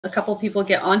a couple people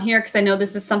get on here because I know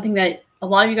this is something that a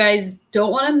lot of you guys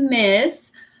don't want to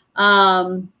miss.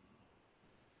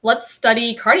 Let's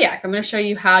study cardiac. I'm going to show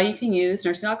you how you can use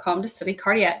nursing.com to study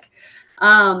cardiac.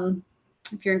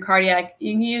 If you're in cardiac,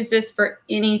 you can use this for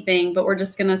anything, but we're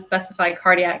just going to specify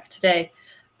cardiac today.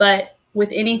 But with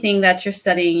anything that you're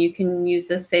studying, you can use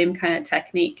the same kind of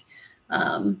technique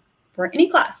for any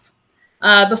class.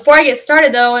 Before I get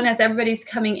started, though, and as everybody's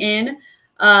coming in,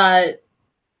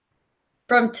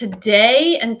 from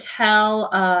today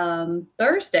until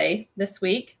Thursday this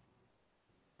week,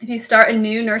 if you start a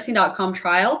new nursing.com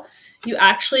trial, you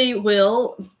actually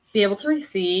will be able to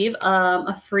receive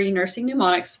a free nursing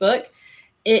mnemonics book.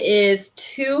 It is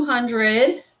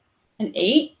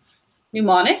 208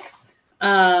 mnemonics.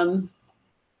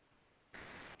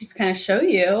 Just kind of show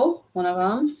you one of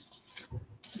them.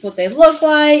 This is what they look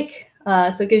like.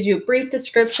 So it gives you a brief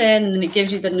description, and then it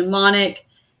gives you the mnemonic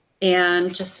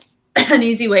and just an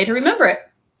easy way to remember it.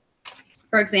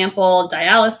 For example,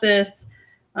 dialysis.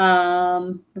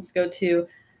 Let's go to,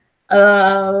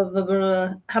 how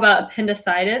about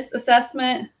appendicitis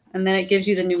assessment? And then it gives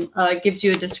you gives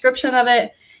you a description of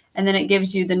it. And then it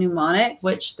gives you the mnemonic,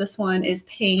 which this one is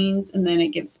pains. And then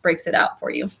it breaks it out for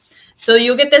you. So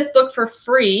you'll get this book for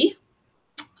free.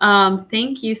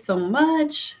 Thank you so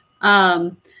much.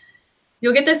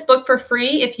 You'll get this book for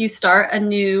free if you start a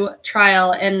new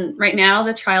trial. And right now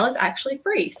the trial is actually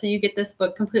free. So you get this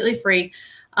book completely free.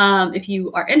 If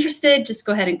you are interested, just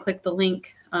go ahead and click the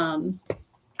link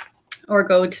or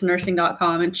go to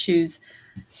nursing.com and choose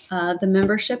the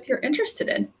membership you're interested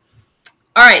in.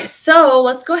 All right, so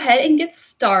let's go ahead and get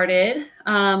started.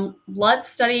 Let's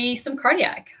study some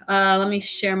cardiac. Let me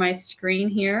share my screen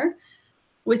here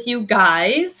with you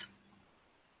guys.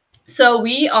 So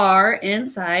we are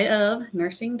inside of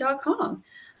nursing.com.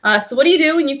 So what do you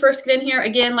do when you first get in here?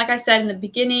 Again, like I said in the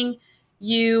beginning,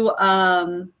 you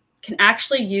can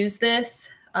actually use this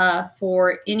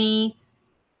for anything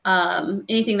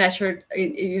that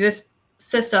this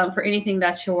system for anything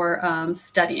that you're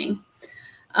studying.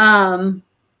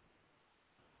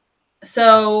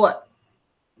 So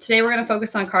today we're going to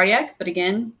focus on cardiac, but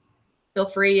again, feel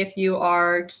free if you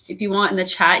want in the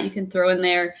chat, you can throw in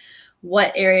there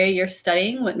what area you're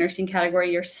studying, what nursing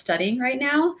category you're studying right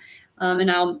now,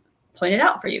 and I'll point it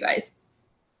out for you guys.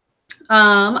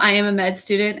 I am a med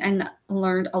student and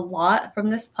learned a lot from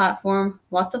this platform.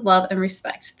 Lots of love and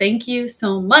respect. Thank you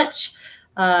so much.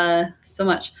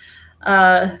 Ms.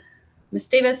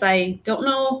 Davis, I don't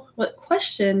know what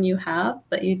question you have,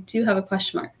 but you do have a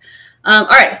question mark. All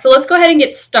right, so let's go ahead and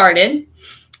get started.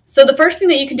 So the first thing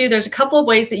that you can do, there's a couple of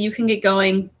ways that you can get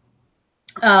going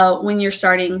when you're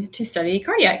starting to study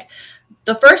cardiac.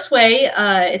 The first way,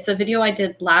 it's a video I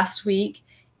did last week,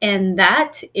 and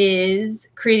that is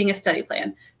creating a study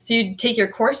plan. So you take your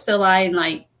course syllabi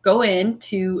and go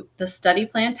into the study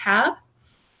plan tab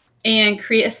and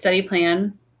create a study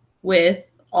plan with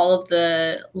all of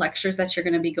the lectures that you're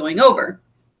going to be going over.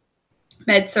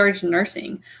 Med surg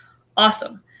nursing,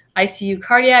 awesome. ICU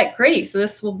cardiac, great. So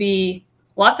this will be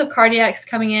lots of cardiacs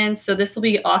coming in. So this will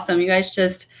be awesome. You guys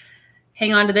just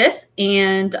hang on to this,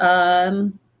 and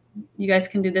you guys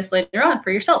can do this later on for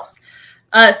yourselves.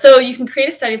 So you can create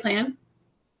a study plan,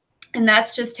 and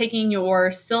that's just taking your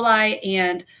syllabi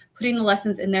and putting the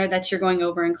lessons in there that you're going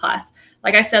over in class.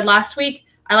 Like I said last week,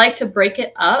 I like to break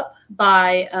it up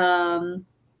by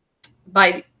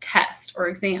test or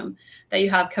exam that you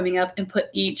have coming up and put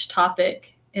each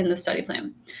topic in the study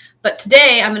plan. But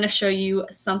today I'm going to show you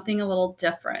something a little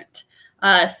different.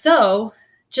 So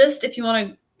just if you want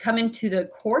to come into the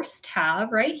course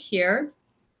tab right here,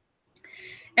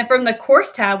 and from the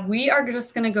course tab, we are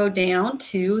just going to go down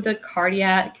to the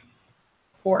cardiac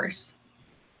course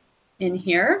in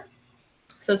here.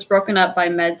 So it's broken up by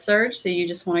med surg. So you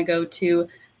just want to go to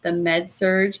the med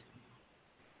surg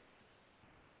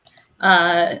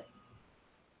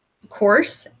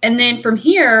course. And then from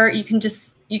here, you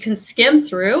can skim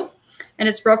through, and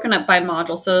it's broken up by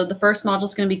module. So the first module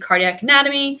is going to be cardiac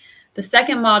anatomy. The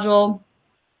second module,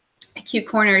 acute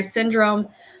coronary syndrome,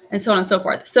 and so on and so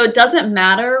forth. So it doesn't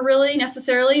matter really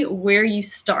necessarily where you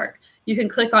start. You can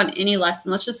click on any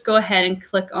lesson. Let's just go ahead and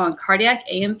click on cardiac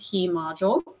A&P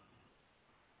module.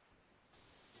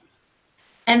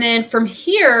 And then from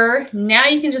here, now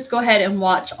you can just go ahead and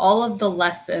watch all of the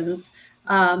lessons.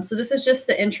 So this is just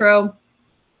the intro.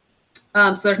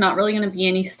 So there's not really going to be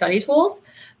any study tools.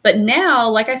 But now,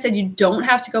 like I said, you don't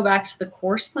have to go back to the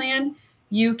course plan.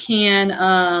 You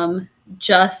can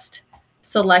just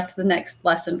select the next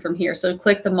lesson from here. So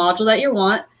click the module that you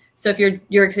want. So if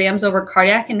your exam's over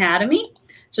cardiac anatomy,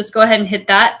 just go ahead and hit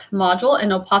that module,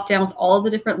 and it'll pop down with all of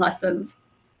the different lessons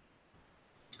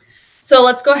So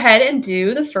let's go ahead and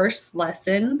do the first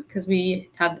lesson because we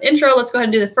have the intro. Let's go ahead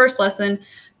and do the first lesson,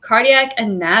 cardiac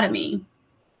anatomy.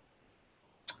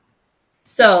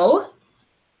 So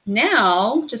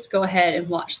now just go ahead and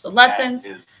watch the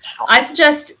lessons. I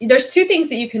suggest there's two things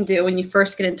that you can do when you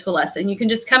first get into a lesson. You can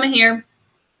just come in here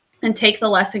and take the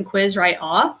lesson quiz right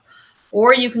off,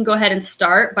 or you can go ahead and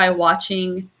start by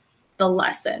watching the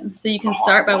lesson. So you can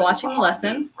start by watching the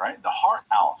lesson. Right, the heart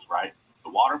house, right?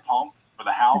 The water pump for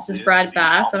the house. This is Brad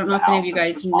Bass. I don't know if any of you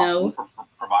guys know for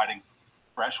providing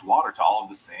fresh water to all of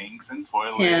the sinks and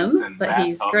toilets him, and but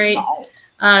he's great. in the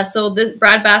home. So this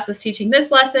Brad Bass is teaching this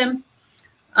lesson.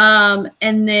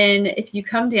 And then if you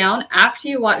come down after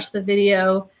you watch the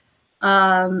video,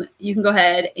 you can go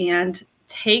ahead and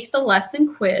take the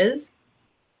lesson quiz.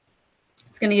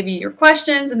 It's going to give you your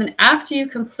questions. And then after you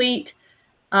complete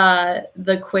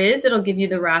the quiz, it'll give you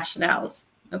the rationales.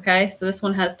 Okay, so this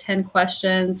one has 10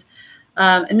 questions.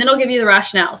 And then it'll give you the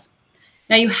rationales.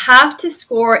 Now you have to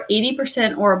score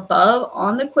 80% or above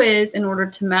on the quiz in order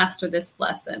to master this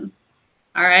lesson.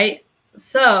 All right,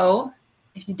 so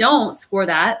if you don't score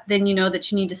that, then you know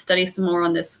that you need to study some more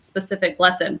on this specific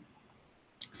lesson.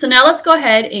 So now let's go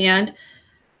ahead and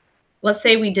let's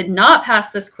say we did not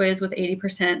pass this quiz with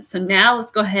 80%. So now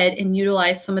let's go ahead and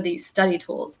utilize some of these study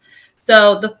tools.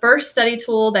 So the first study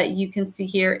tool that you can see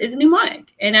here is a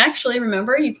mnemonic. And actually,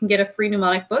 remember, you can get a free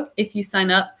mnemonic book if you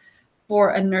sign up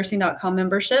for a nursing.com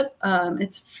membership.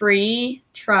 It's free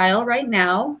trial right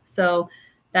now. So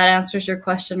that answers your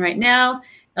question right now.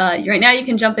 Right now, you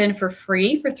can jump in for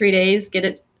free for 3 days, get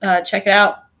it, check it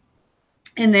out.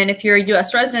 And then if you're a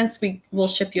U.S. resident, we will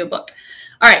ship you a book.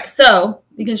 All right, so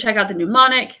you can check out the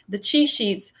mnemonic, the cheat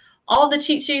sheets. All the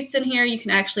cheat sheets in here you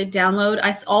can actually download.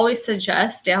 I always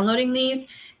suggest downloading these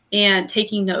and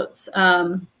taking notes.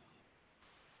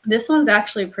 This one's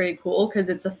actually pretty cool because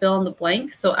it's a fill in the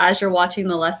blank. So as you're watching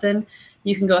the lesson,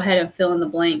 you can go ahead and fill in the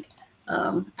blank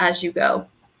as you go.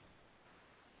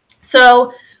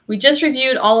 So we just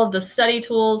reviewed all of the study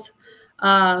tools,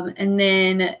 and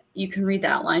then you can read the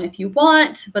outline if you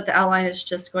want, but the outline is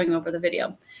just going over the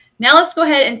video. Now let's go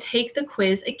ahead and take the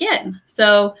quiz again.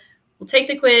 So we'll take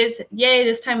the quiz. Yay,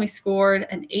 this time we scored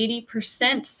an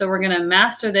 80%. So we're going to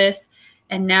master this.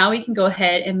 And now we can go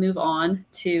ahead and move on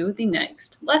to the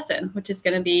next lesson, which is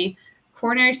going to be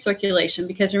coronary circulation,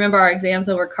 because remember our exam's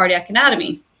over cardiac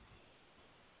anatomy.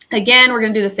 Again, we're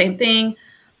going to do the same thing.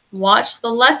 Watch the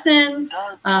lessons.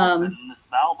 This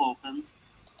valve opens.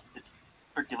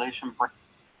 Circulation.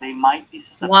 They might be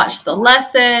susceptible. Watch the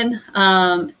lesson.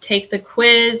 Take the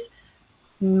quiz.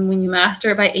 When you master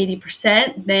it by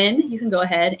 80%, then you can go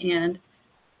ahead and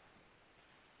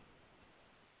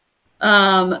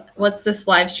what's this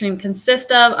live stream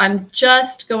consist of? I'm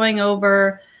just going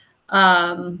over,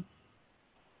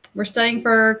 we're studying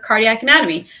for cardiac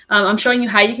anatomy. I'm showing you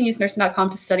how you can use nursing.com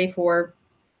to study for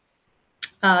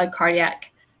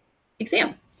cardiac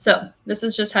exam. So this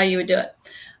is just how you would do it.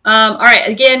 All right,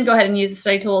 again, go ahead and use the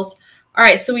study tools. All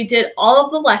right, so we did all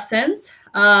of the lessons,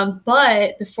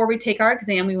 but before we take our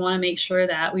exam, we want to make sure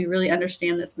that we really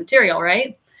understand this material,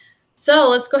 right? So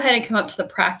let's go ahead and come up to the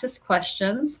practice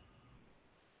questions.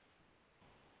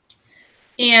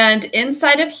 And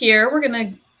inside of here, we're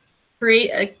going to create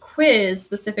a quiz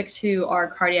specific to our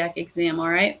cardiac exam, all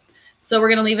right? So we're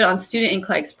going to leave it on student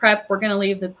NCLEX prep. We're going to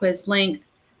leave the quiz length.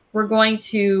 We're going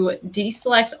to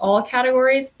deselect all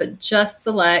categories, but just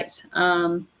select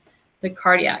the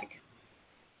cardiac.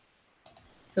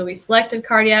 So we selected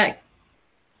cardiac.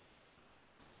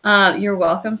 You're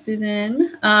welcome,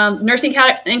 Susan. Nursing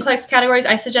NCLEX categories,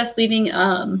 I suggest leaving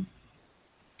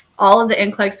all of the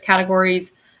NCLEX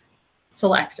categories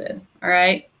selected, all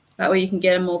right? That way you can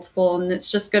get a multiple, and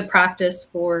it's just good practice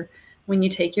for when you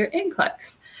take your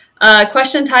NCLEX.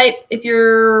 Question type, if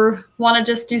you want to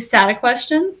just do SATA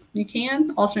questions, you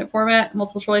can, alternate format,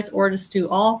 multiple choice, or just do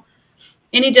all.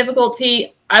 Any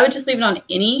difficulty, I would just leave it on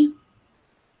any.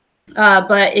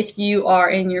 But if you are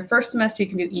in your first semester, you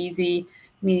can do easy,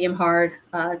 medium, hard,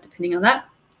 depending on that.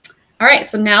 All right,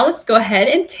 so now let's go ahead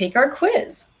and take our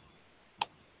quiz.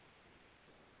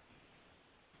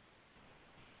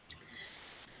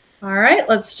 All right,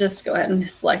 let's just go ahead and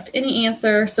select any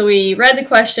answer. So we read the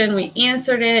question, we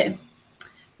answered it.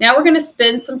 Now we're going to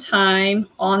spend some time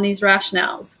on these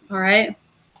rationales, all right?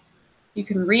 You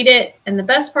can read it, and the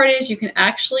best part is you can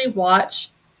actually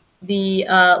watch the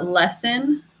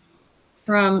lesson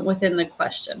from within the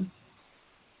question.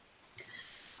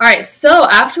 All right, so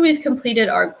after we've completed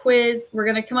our quiz, we're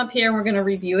going to come up here and we're going to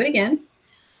review it again.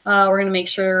 We're going to make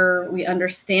sure we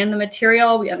understand the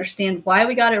material, we understand why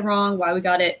we got it wrong, why we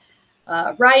got it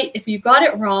right. If you got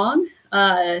it wrong,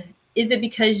 is it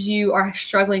because you are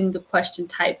struggling with the question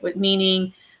type, with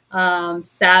meaning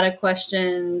SATA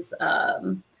questions,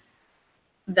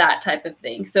 that type of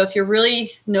thing. So if you really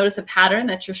notice a pattern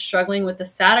that you're struggling with the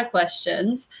SATA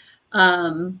questions,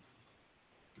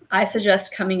 I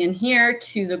suggest coming in here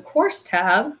to the course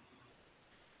tab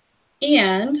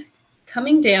and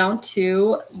coming down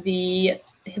to the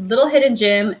little hidden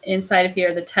gem inside of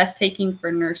here, the test taking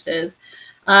for nurses.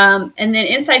 And then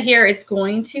inside here, it's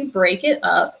going to break it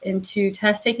up into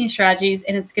test taking strategies,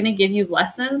 and it's going to give you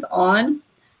lessons on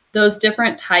those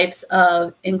different types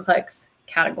of NCLEX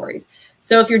categories.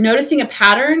 So if you're noticing a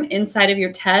pattern inside of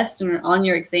your test and on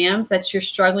your exams that you're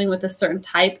struggling with a certain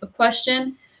type of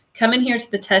question, come in here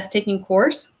to the test taking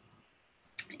course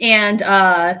and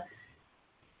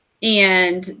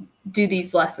do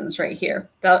these lessons right here.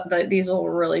 These will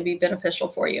really be beneficial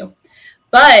for you.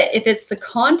 But if it's the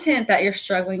content that you're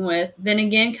struggling with, then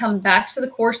again, come back to the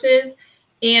courses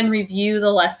and review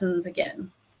the lessons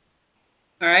again.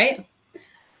 All right.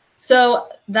 So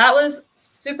that was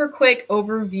super quick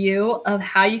overview of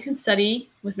how you can study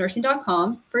with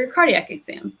nursing.com for your cardiac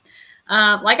exam.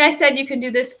 Like I said, you can do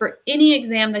this for any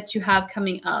exam that you have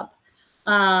coming up.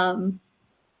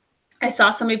 I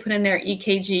saw somebody put in their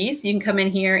EKG, so you can come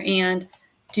in here and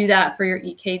do that for your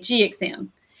EKG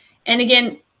exam. And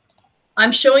again,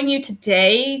 I'm showing you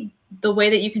today the way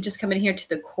that you can just come in here to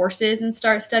the courses and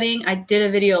start studying. I did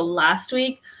a video last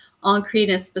week on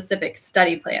creating a specific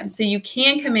study plan. So you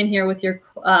can come in here with your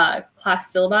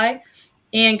class syllabi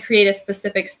and create a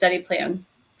specific study plan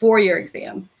for your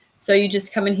exam. So you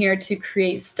just come in here to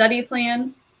create study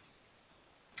plan.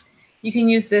 You can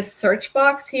use this search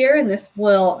box here, and this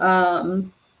will,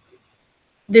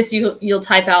 you'll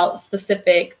type out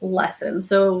specific lessons.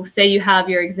 So say you have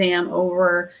your exam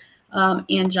over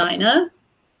angina.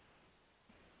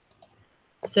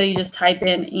 So you just type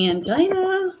in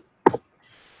angina,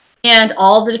 and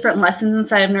all the different lessons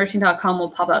inside of nursing.com will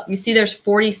pop up. You see there's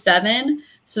 47.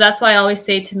 So that's why I always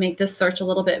say to make this search a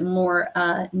little bit more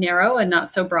narrow and not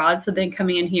so broad. So then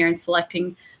coming in here and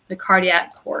selecting the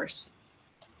cardiac course.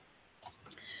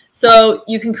 So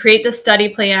you can create the study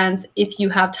plans if you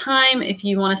have time. If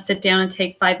you want to sit down and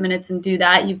take 5 minutes and do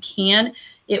that, you can.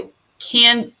 It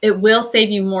will save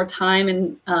you more time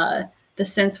in the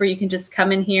sense where you can just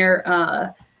come in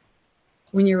here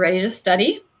when you're ready to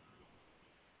study.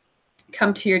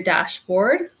 Come to your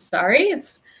dashboard. Sorry,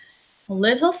 it's a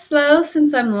little slow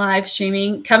since I'm live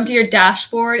streaming. Come to your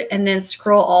dashboard and then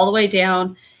scroll all the way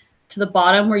down to the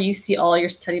bottom where you see all your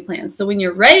study plans. So when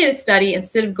you're ready to study,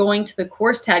 instead of going to the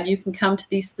course tab, you can come to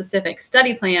these specific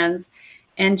study plans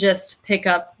and just pick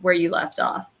up where you left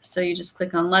off. So you just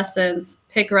click on lessons,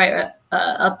 pick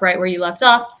up right where you left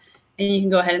off, and you can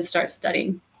go ahead and start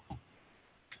studying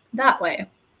that way.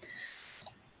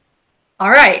 All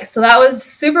right, so that was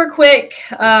super quick.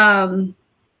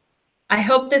 I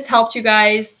hope this helped you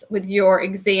guys with your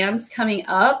exams coming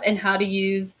up and how to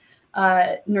use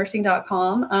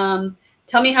nursing.com.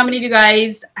 Tell me how many of you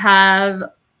guys have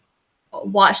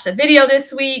watched a video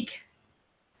this week,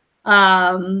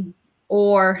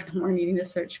 or we're needing to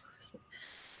search.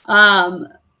 How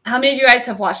many of you guys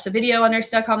have watched a video on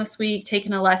nursing.com this week,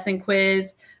 taken a lesson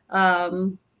quiz?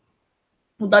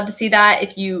 Would love to see that.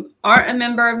 If you aren't a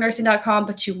member of nursing.com,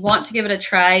 but you want to give it a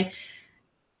try,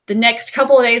 the next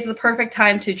couple of days is the perfect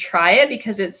time to try it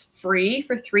because it's free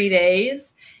for 3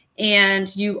 days.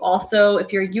 And you also,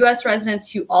 if you're U.S.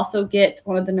 residents, you also get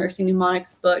one of the nursing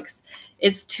mnemonics books.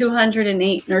 It's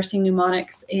 208 nursing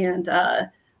mnemonics. And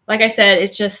like I said,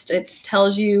 it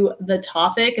tells you the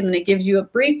topic and then it gives you a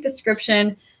brief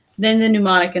description, then the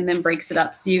mnemonic, and then breaks it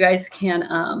up. So you guys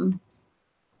can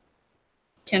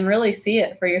really see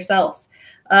it for yourselves.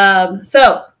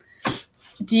 So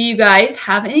do you guys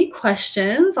have any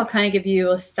questions? I'll kind of give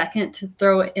you a second to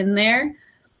throw it in there.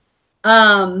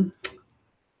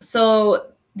 So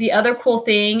the other cool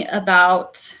thing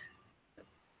about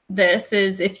this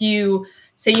is if you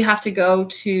say you have to go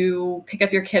to pick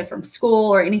up your kid from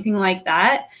school or anything like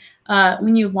that,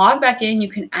 when you log back in, you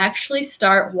can actually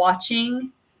start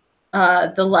watching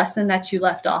the lesson that you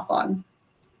left off on.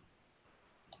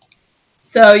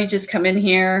 So you just come in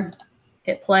here,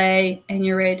 hit play, and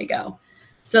you're ready to go.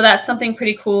 So that's something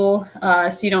pretty cool.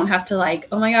 So you don't have to like,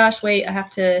 oh my gosh, wait, I have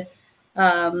to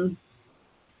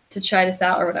try this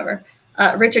out or whatever.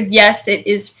 Richard, yes, it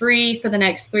is free for the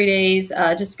next 3 days.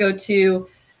 Just go to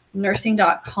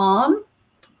nursing.com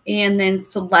and then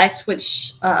select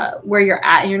which where you're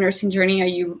at in your nursing journey. Are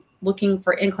you looking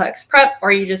for NCLEX prep, or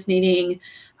are you just needing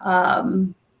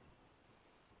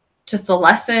just the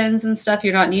lessons and stuff?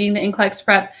 You're not needing the NCLEX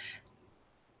prep.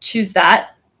 Choose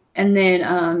that, and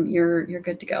then you're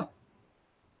good to go.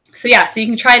 So yeah, so you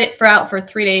can try it out for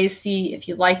 3 days, see if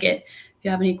you like it, if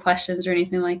you have any questions or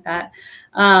anything like that.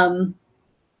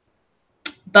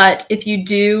 But if you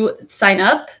do sign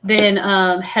up, then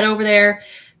head over there,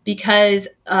 because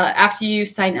after you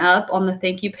sign up on the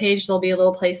thank you page, there'll be a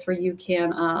little place where you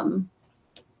can,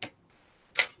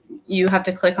 you have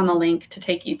to click on the link to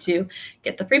take you to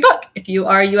get the free book if you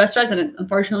are a U.S. resident.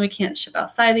 Unfortunately, we can't ship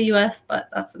outside the U.S., but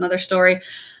that's another story.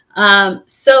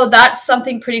 So that's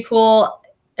something pretty cool.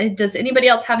 Does anybody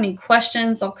else have any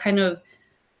questions? I'll kind of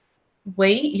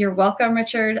wait. You're welcome,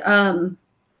 Richard.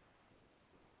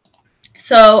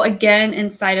 So again,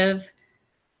 inside of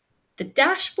the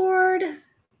dashboard, you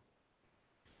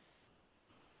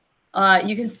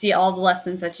can see all the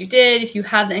lessons that you did. If you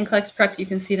have the NCLEX prep, you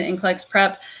can see the NCLEX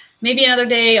prep. Maybe another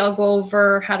day I'll go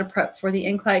over how to prep for the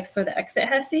NCLEX or the exit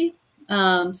HESI.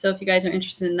 So if you guys are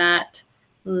interested in that,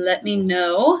 let me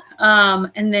know.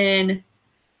 And then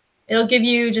it'll give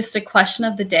you just a question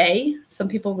of the day. Some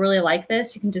people really like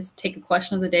this. You can just take a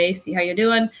question of the day, see how you're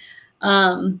doing.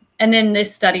 And then the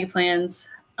study plans.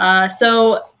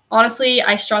 So honestly,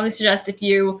 I strongly suggest, if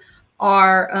you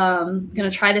are going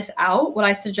to try this out, what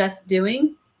I suggest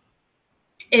doing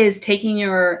is taking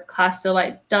your class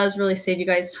syllabi. It does really save you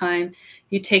guys time.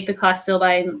 You take the class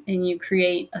syllabi and you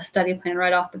create a study plan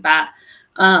right off the bat.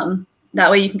 That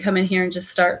way you can come in here and just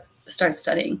start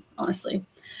studying, honestly.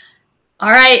 All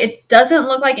right, it doesn't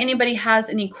look like anybody has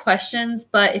any questions,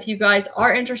 but if you guys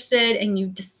are interested and you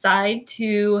decide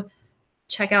to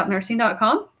check out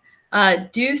nursing.com,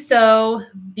 do so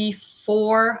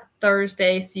before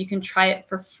Thursday so you can try it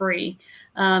for free.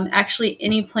 Actually,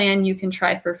 any plan you can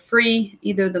try for free,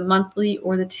 either the monthly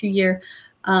or the 2-year.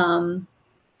 And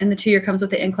the 2-year comes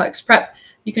with the NCLEX prep.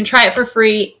 You can try it for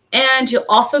free, and you'll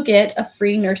also get a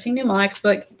free nursing mnemonics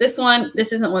book. This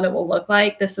isn't what it will look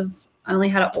like. I only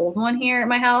had an old one here at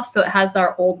my house, so it has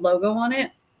our old logo on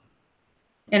it,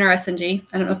 NRSNG.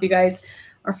 I don't know if you guys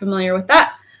are familiar with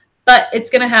that, but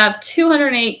it's going to have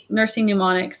 208 nursing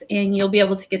mnemonics, and you'll be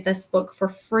able to get this book for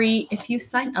free if you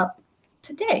sign up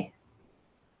today.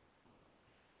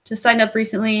 Just signed up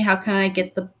recently. How can I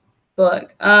get the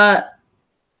book?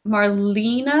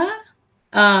 Marlena,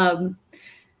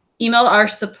 email our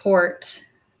support,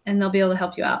 and they'll be able to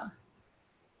help you out.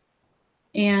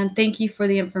 And thank you for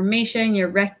the information.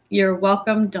 You're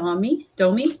welcome, Domi. I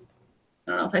don't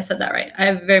know if I said that right.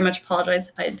 I very much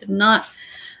apologize. I did not.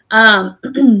 All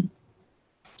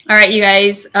right, you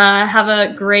guys, have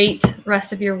a great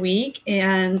rest of your week,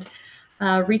 and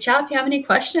reach out if you have any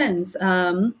questions.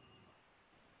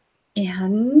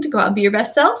 And go out and be your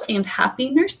best selves, and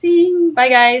happy nursing. Bye,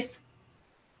 guys.